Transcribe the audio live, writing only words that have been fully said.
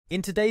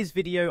In today's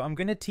video, I'm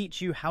going to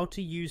teach you how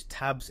to use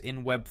tabs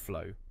in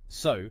Webflow.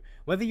 So,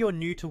 whether you're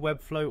new to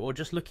Webflow or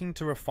just looking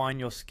to refine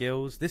your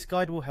skills, this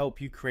guide will help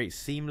you create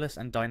seamless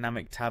and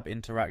dynamic tab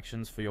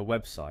interactions for your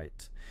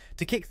website.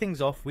 To kick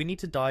things off, we need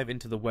to dive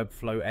into the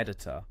Webflow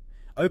editor.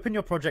 Open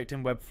your project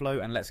in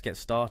Webflow and let's get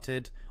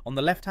started. On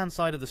the left hand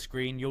side of the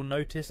screen, you'll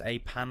notice a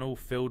panel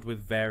filled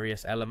with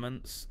various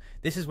elements.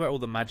 This is where all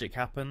the magic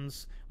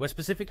happens. We're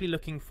specifically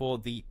looking for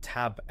the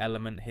tab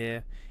element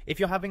here. If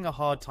you're having a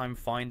hard time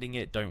finding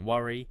it, don't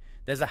worry.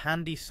 There's a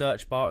handy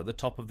search bar at the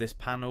top of this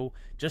panel.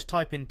 Just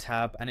type in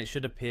tab and it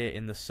should appear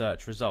in the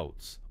search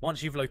results.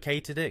 Once you've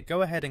located it,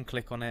 go ahead and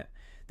click on it.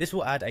 This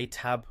will add a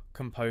tab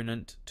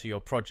component to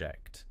your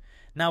project.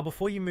 Now,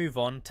 before you move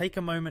on, take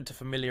a moment to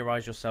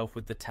familiarize yourself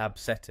with the tab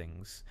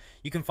settings.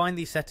 You can find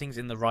these settings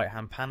in the right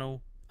hand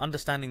panel.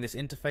 Understanding this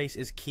interface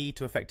is key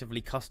to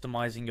effectively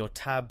customizing your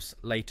tabs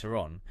later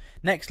on.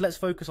 Next, let's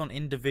focus on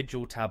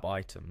individual tab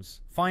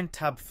items. Find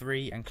tab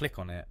 3 and click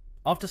on it.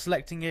 After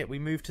selecting it, we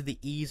move to the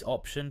ease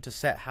option to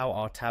set how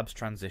our tabs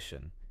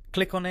transition.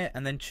 Click on it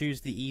and then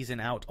choose the ease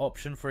in out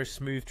option for a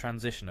smooth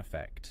transition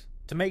effect.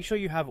 To make sure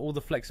you have all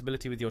the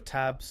flexibility with your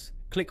tabs,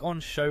 click on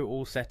Show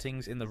All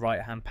Settings in the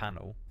right hand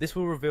panel. This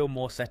will reveal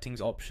more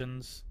settings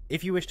options.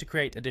 If you wish to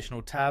create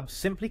additional tabs,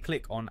 simply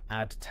click on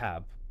Add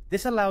Tab.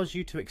 This allows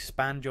you to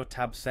expand your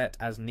tab set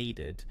as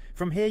needed.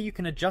 From here you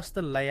can adjust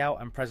the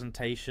layout and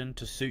presentation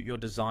to suit your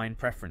design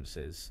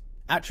preferences.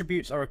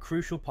 Attributes are a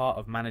crucial part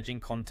of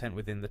managing content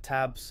within the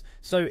tabs,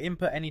 so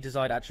input any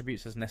desired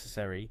attributes as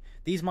necessary.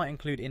 These might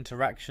include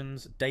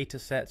interactions, data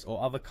sets,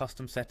 or other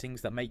custom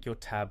settings that make your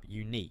tab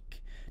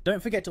unique.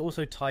 Don't forget to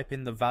also type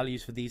in the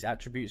values for these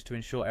attributes to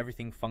ensure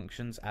everything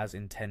functions as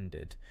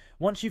intended.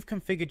 Once you've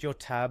configured your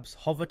tabs,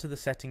 hover to the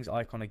settings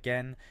icon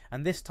again,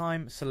 and this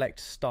time select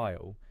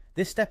Style.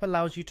 This step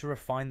allows you to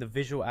refine the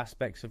visual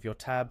aspects of your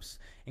tabs,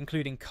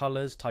 including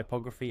colors,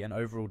 typography, and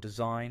overall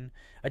design.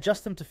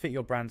 Adjust them to fit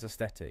your brand's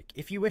aesthetic.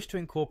 If you wish to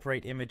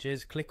incorporate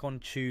images, click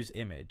on Choose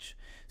Image.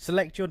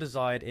 Select your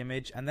desired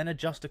image and then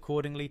adjust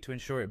accordingly to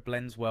ensure it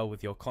blends well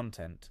with your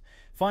content.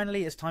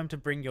 Finally, it's time to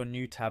bring your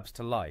new tabs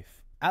to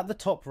life. At the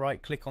top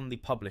right, click on the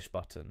Publish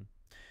button.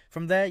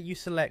 From there, you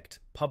select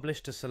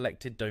Publish to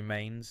selected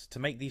domains to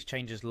make these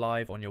changes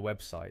live on your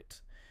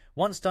website.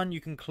 Once done,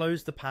 you can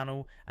close the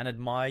panel and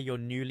admire your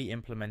newly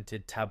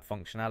implemented tab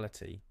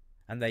functionality.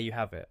 And there you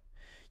have it.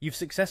 You've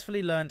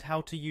successfully learned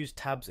how to use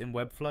tabs in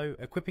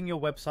Webflow, equipping your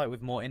website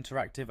with more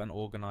interactive and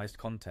organized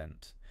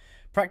content.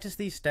 Practice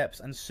these steps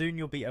and soon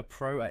you'll be a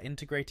pro at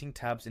integrating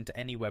tabs into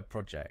any web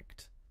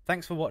project.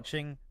 Thanks for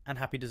watching and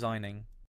happy designing.